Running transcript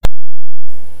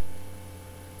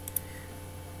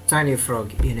tiny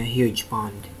frog in a huge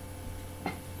pond.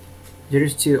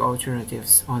 There's two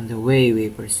alternatives on the way we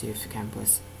perceive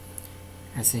campus: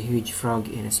 as a huge frog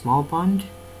in a small pond,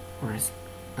 or as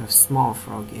a small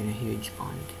frog in a huge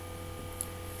pond.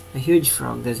 A huge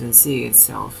frog doesn't see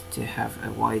itself to have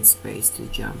a wide space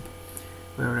to jump,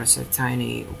 whereas a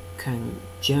tiny can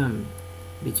jump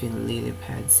between lily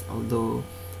pads, although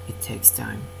it takes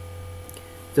time.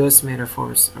 Those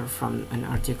metaphors are from an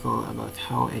article about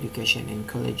how education in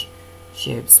college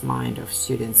shapes mind of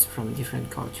students from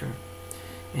different culture,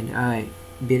 and I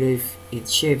believe it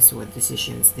shapes what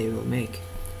decisions they will make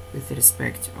with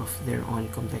respect of their own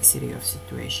complexity of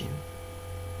situation.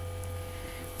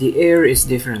 The air is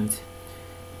different.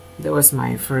 That was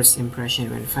my first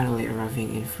impression when finally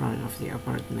arriving in front of the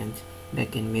apartment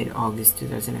back in mid-August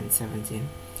 2017.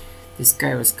 The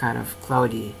sky was kind of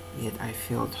cloudy, yet I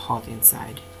felt hot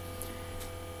inside.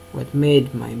 What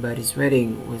made my body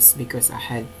sweating was because I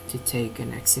had to take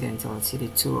an accidental city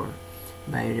tour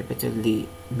by repeatedly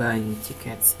buying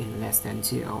tickets in less than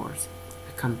 2 hours,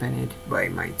 accompanied by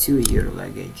my 2-year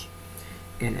luggage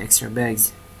and extra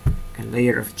bags and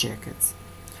layer of jackets.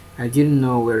 I didn't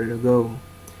know where to go,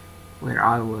 where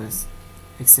I was,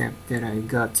 except that I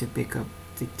got to pick up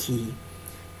the key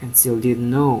and still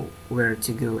didn't know where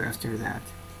to go after that.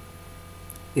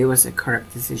 It was a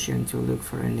correct decision to look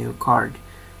for a new card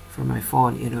for my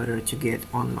phone in order to get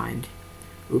online.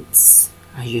 Oops,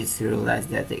 I just realized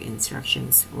that the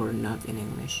instructions were not in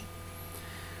English.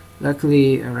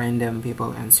 Luckily, random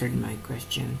people answered my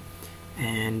question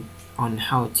and on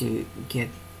how to get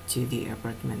to the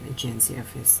apartment agency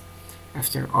office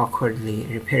after awkwardly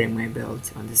repairing my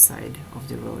belt on the side of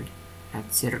the road at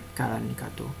Sirkalan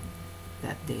Katu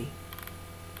that day.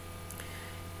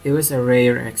 It was a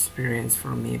rare experience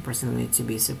for me personally to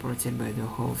be supported by the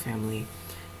whole family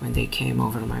when they came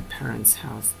over my parents'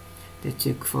 house. They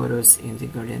took photos in the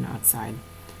garden outside,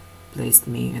 placed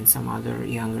me and some other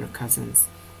younger cousins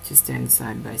to stand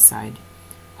side by side,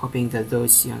 hoping that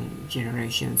those young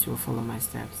generations will follow my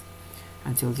steps.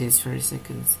 Until these very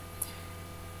seconds,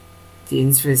 the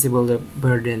invisible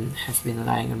burden has been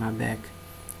lying on my back,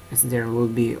 as there will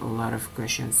be a lot of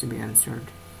questions to be answered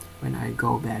when I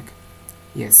go back.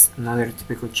 Yes, another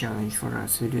typical challenge for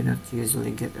us who do not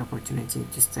usually get opportunity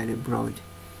to study abroad.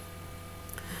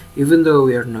 Even though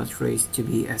we are not raised to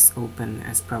be as open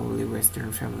as probably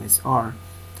Western families are,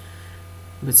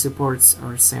 but supports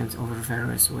are sent over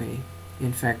various ways.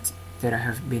 In fact, that I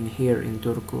have been here in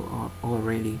Turku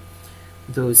already.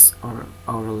 Those are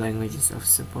our languages of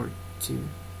support too.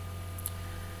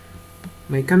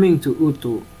 My coming to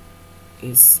UTU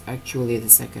is actually the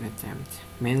second attempt.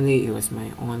 Mainly it was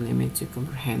my own limit to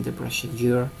comprehend the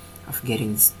procedure of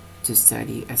getting to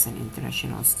study as an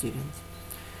international student.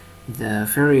 The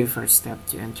very first step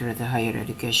to enter the higher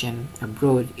education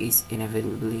abroad is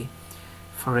inevitably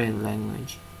foreign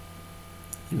language.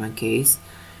 In my case,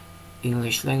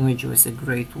 English language was a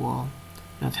great wall.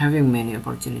 Not having many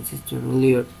opportunities to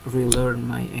really relearn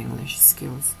my English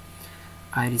skills,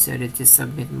 I decided to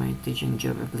submit my teaching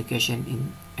job application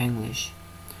in English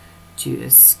to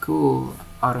a school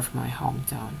out of my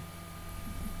hometown.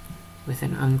 With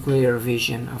an unclear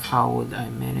vision of how would I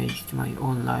manage my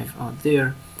own life out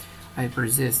there, I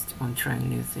persist on trying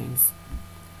new things.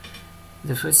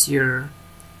 The first year,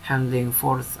 handling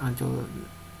 4th until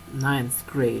 9th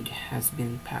grade, has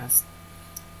been passed.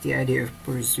 The idea of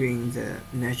pursuing the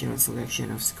national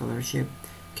selection of scholarship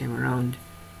came around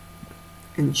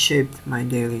and shaped my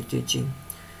daily teaching,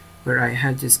 where I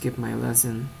had to skip my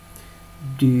lesson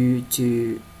due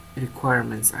to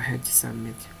requirements I had to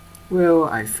submit. Well,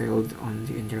 I failed on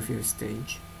the interview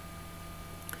stage.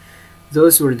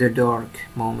 Those were the dark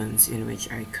moments in which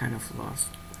I kind of lost,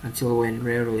 until when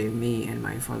rarely me and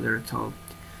my father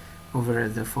talked over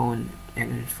the phone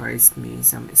and advised me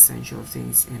some essential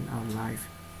things in our life.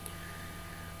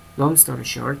 Long story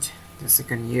short, the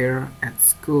second year at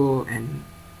school and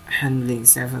handling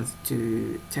 7th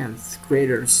to 10th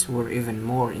graders were even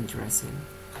more interesting,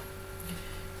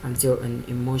 until an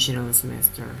emotional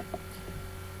semester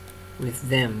with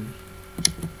them,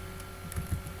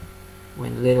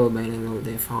 when little by little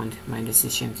they found my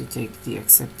decision to take the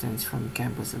acceptance from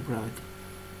campus abroad.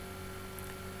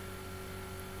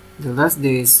 The last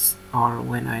days are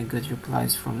when I got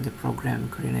replies from the program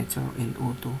coordinator in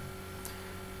UTU.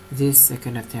 This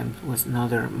second attempt was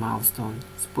another milestone,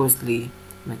 supposedly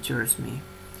matures me.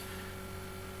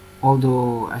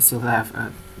 Although I still laugh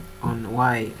on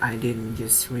why I didn't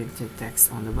just read the text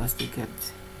on the bus ticket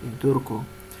in Turku,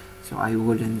 so I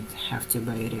wouldn't have to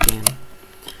buy it again.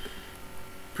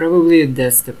 Probably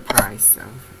that's the price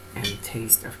of and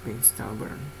taste of being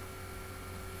stubborn.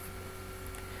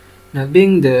 Not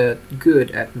being that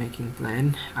good at making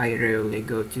plan, I rarely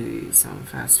go to some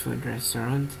fast food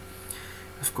restaurant.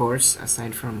 Of course,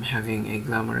 aside from having a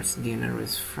glamorous dinner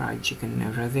with fried chicken and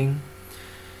everything,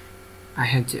 I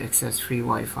had to access free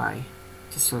Wi-Fi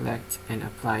to select and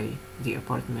apply the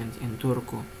apartment in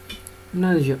Turku.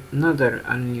 Another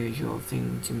unusual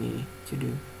thing to me to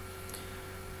do.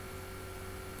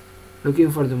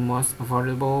 Looking for the most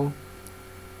affordable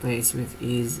place with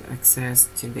ease access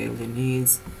to daily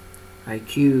needs. I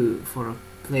queued for a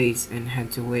place and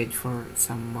had to wait for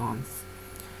some months.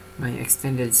 My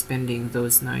extended spending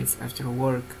those nights after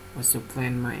work was to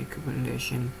plan my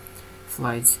accommodation,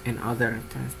 flights, and other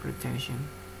transportation.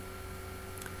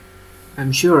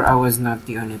 I'm sure I was not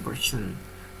the only person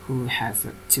who has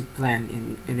to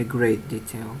plan in a great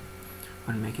detail.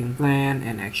 On making plan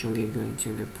and actually going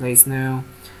to the place now,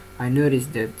 I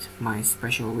noticed that my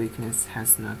special weakness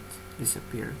has not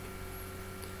disappeared.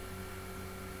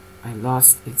 I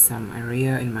lost in some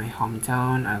area in my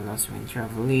hometown, I lost when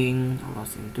traveling, I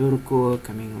lost in Turku,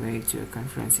 coming late to a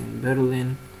conference in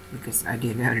Berlin because I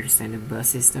didn't understand the bus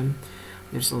system.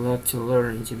 There's a lot to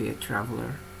learn to be a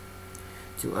traveler.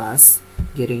 To us,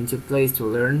 getting to place to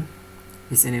learn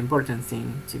is an important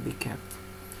thing to be kept.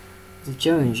 The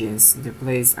challenge is the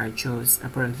place I chose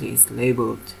apparently is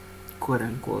labeled, quote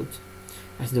unquote,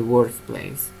 as the worst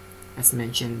place, as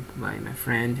mentioned by my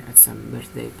friend at some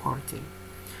birthday party.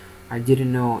 I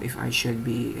didn't know if I should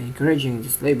be encouraging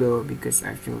this label because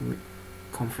I feel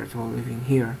comfortable living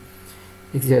here,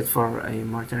 except for a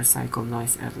motorcycle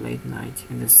noise at late night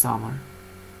in the summer.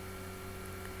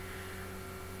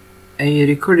 A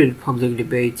recorded public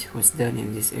debate was done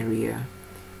in this area,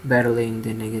 battling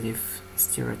the negative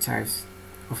stereotypes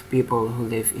of people who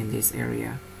live in this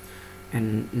area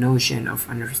and notion of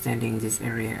understanding this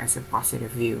area as a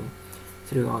positive view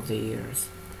throughout the years.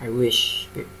 I wish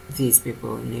these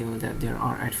people knew that there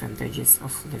are advantages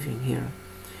of living here,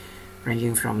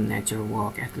 ranging from nature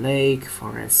walk at lake,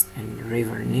 forest and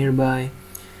river nearby,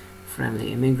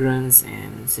 friendly immigrants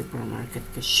and supermarket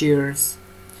cashiers,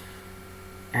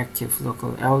 active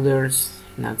local elders,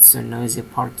 not so noisy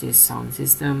party sound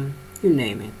system, you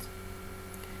name it.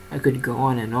 I could go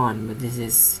on, but this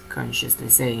is consciously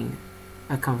saying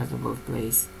a comfortable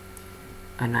place,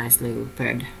 a nice little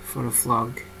bed for a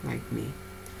flog like me.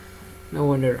 No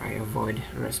wonder I avoid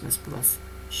Erasmus Plus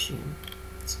scheme.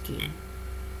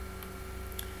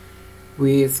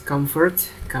 With comfort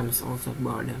comes also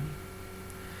boredom.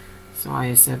 So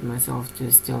I set myself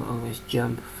to still always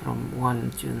jump from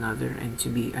one to another and to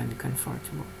be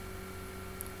uncomfortable.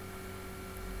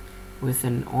 With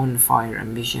an on-fire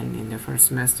ambition in the first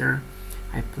semester,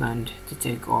 I planned to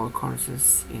take all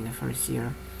courses in the first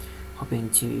year, hoping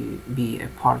to be a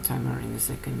part-timer in the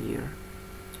second year.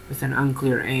 With an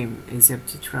unclear aim except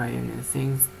to try new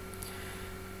things,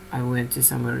 I went to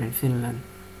somewhere in Finland,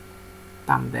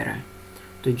 Tampere,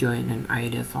 to join an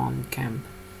Ideathon camp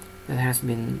that has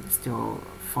been still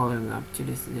following up to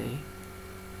this day.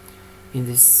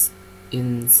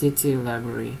 In City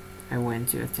Library, I went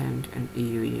to attend an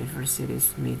EU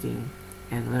universities meeting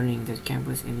and learning that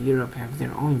campuses in Europe have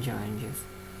their own challenges.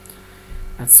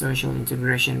 At social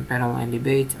integration panel and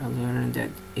debate, I learned that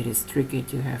it is tricky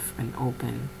to have an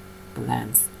open,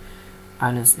 balanced,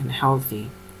 honest and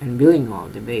healthy and bilingual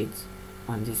debate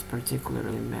on this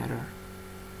particularly matter.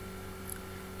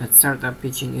 At startup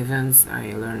pitching events,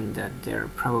 I learned that there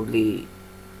probably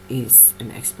is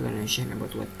an explanation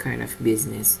about what kind of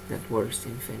business that works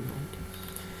in Finland.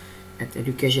 At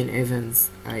education events,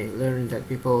 I learned that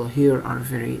people here are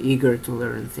very eager to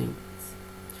learn things,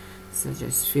 such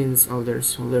as Finns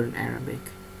elders who learn Arabic.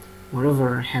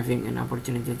 Moreover, having an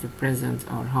opportunity to present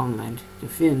our homeland to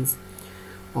Finns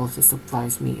also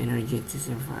supplies me energy to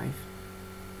survive.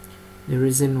 The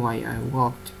reason why I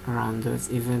walked around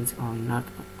those events are not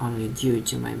only due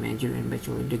to my major and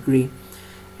bachelor degree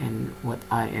and what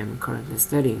I am currently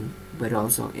studying, but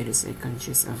also it is a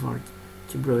conscious effort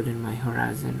to broaden my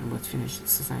horizon about Finnish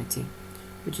society,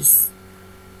 which is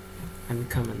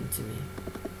uncommon to me.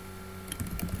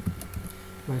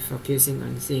 By focusing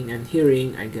on seeing and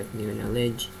hearing, I got new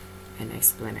knowledge and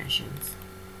explanations.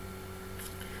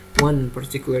 One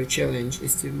particular challenge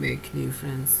is to make new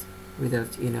friends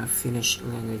without enough Finnish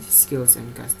language skills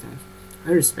and customs.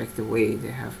 I respect the way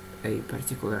they have a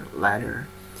particular ladder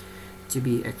to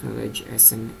be acknowledged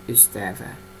as an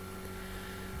ystävä.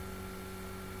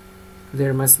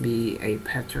 There must be a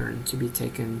pattern to be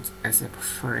taken as a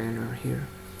foreigner here.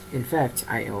 In fact,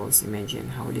 I always imagine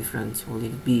how different would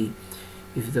it be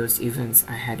if those events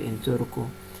I had in Turku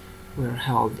were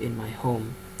held in my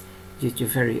home due to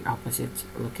very opposite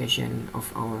location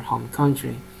of our home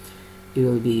country. It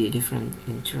will be different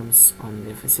in terms on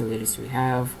the facilities we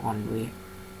have, on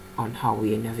how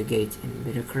we navigate in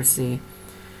bureaucracy,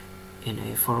 in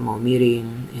a formal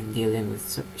meeting, in dealing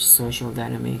with social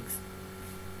dynamics.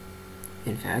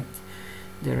 In fact,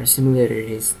 there are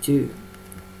similarities too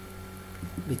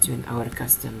between our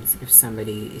customs if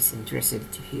somebody is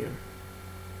interested to hear.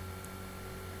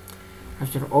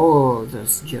 After all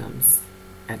those jumps,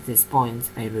 at this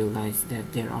point I realized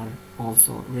that there are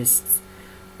also risks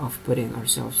of putting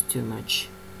ourselves too much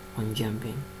on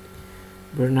jumping.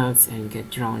 Burnouts and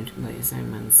get drowned by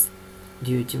assignments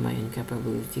due to my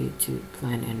incapability to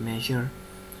plan and measure.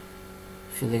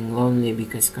 Feeling lonely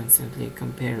because constantly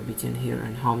compare between here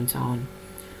and hometown.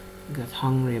 Got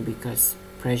hungry because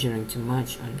pressuring too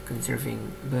much on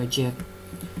conserving budget.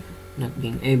 Not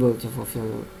being able to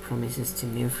fulfill promises to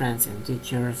new friends and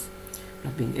teachers.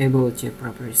 Not being able to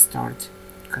properly start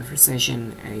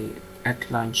conversation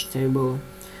at lunch table.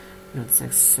 Not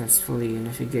successfully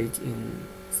navigate in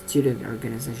student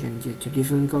organization due to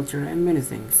different culture and many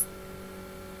things.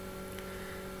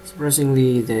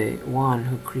 Surprisingly, the one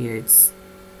who creates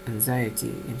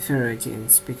anxiety, inferiority in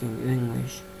speaking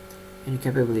English,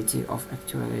 incapability of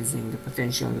actualizing the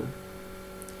potential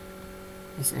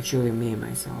is actually me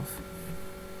myself.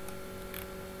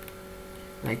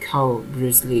 Like how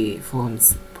Bruce Lee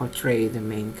films portray the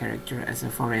main character as a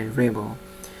foreign rebel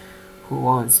who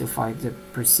wants to fight the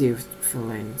perceived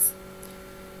feelings.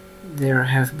 There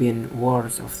have been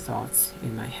wars of thoughts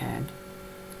in my head.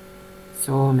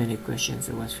 So many questions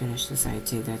about Finnish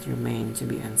society that remain to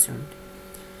be answered.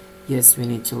 Yes, we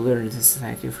need to learn the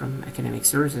society from academic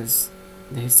sources,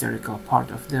 the historical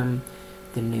part of them,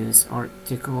 the news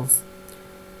articles,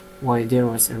 why there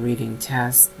was a reading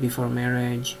test before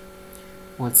marriage,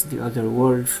 what's the other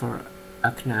word for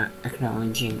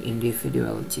acknowledging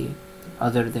individuality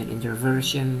other than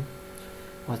introversion,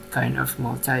 what kind of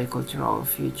multicultural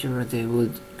future they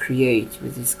would create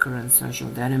with this current social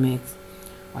dynamics,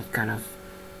 what kind of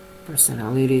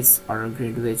personalities are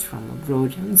graduates from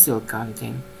abroad and still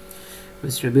counting.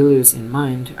 With rebellious in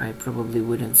mind, I probably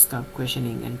wouldn't stop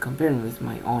questioning and comparing with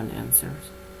my own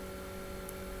answers.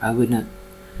 I would not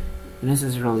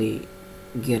necessarily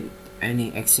get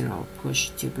any external push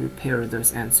to prepare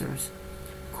those answers,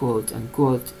 quote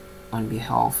unquote, on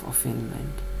behalf of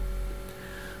Finland.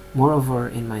 Moreover,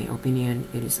 in my opinion,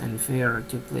 it is unfair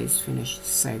to place Finnish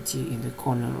society in the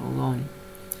corner alone.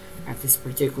 At this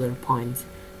particular point,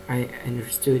 I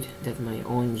understood that my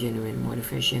own genuine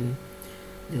motivation,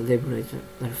 deliberate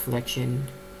reflection,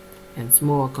 and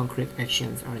small concrete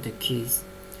actions are the keys.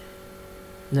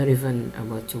 Not even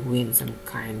about to win some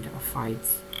kind of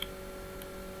fights.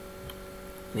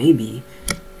 Maybe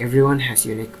everyone has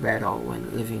unique battle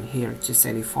when living here to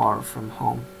study far from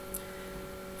home.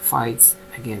 Fights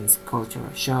against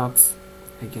cultural shocks,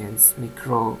 against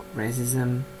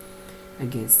micro-racism,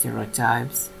 against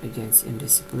stereotypes, against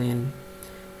indiscipline,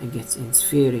 against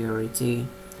inferiority,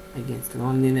 against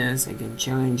loneliness, against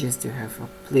challenges to have a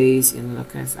place in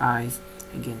locals' eyes,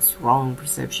 against wrong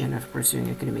perception of pursuing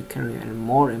academic career, and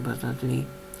more importantly,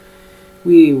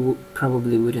 we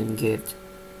probably wouldn't get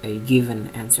a given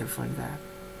answer for that.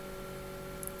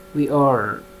 We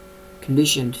are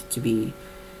conditioned to be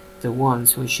the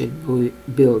ones who should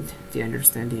build the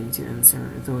understanding to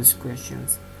answer those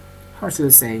questions.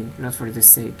 Harshly saying, not for the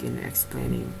sake in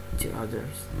explaining to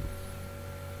others.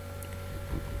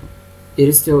 It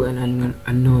is still an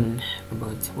unknown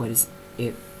about what is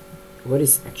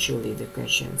actually the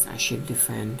questions I should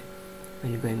defend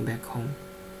when going back home.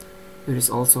 There is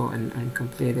also an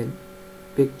uncompleted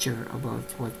picture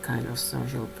about what kind of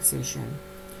social position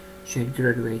should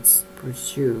graduates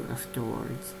pursue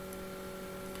afterwards.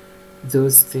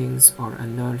 Those things are a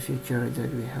known future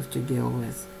that we have to deal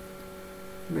with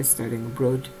by studying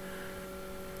abroad.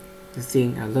 The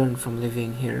thing I learned from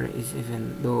living here is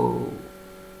even though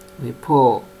we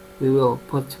will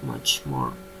put much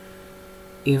more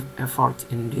effort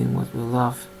in doing what we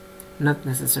love, not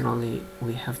necessarily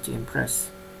we have to impress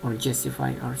or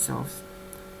justify ourselves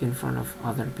in front of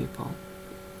other people.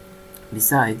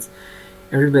 Besides,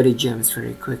 everybody jumps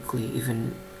very quickly,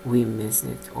 even we miss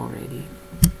it already.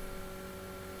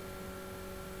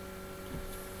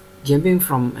 Jumping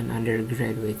from an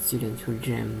undergraduate student who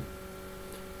dreamed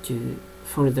to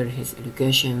further his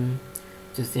education,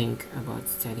 to think about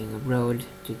studying abroad,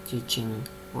 to teaching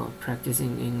while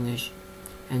practicing English,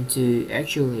 and to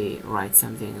actually write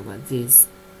something about this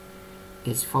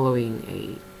is following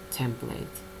a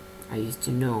template I used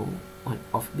to know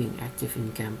of being active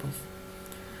in campus.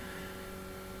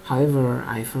 However,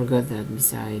 I forgot that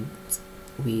besides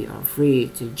we are free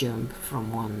to jump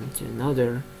from one to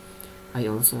another, I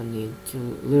also need to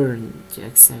learn to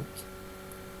accept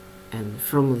and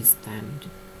firmly stand.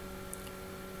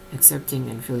 Accepting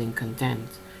and feeling content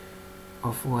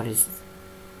of what is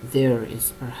there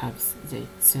is perhaps the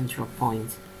central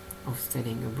point of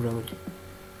studying abroad,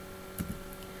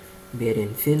 be it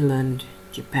in Finland,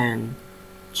 Japan,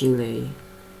 Chile,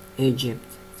 Egypt,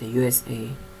 the USA,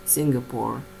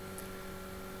 Singapore,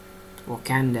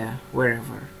 Wakanda,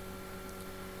 wherever.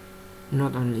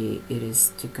 Not only it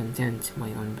is to content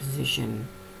my own position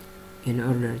in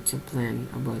order to plan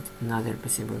about another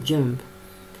possible jump,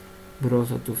 but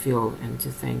also to feel and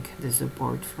to thank the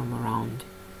support from around.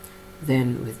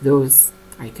 Then with those,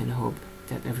 I can hope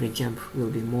that every jump will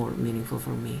be more meaningful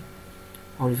for me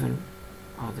or even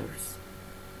others.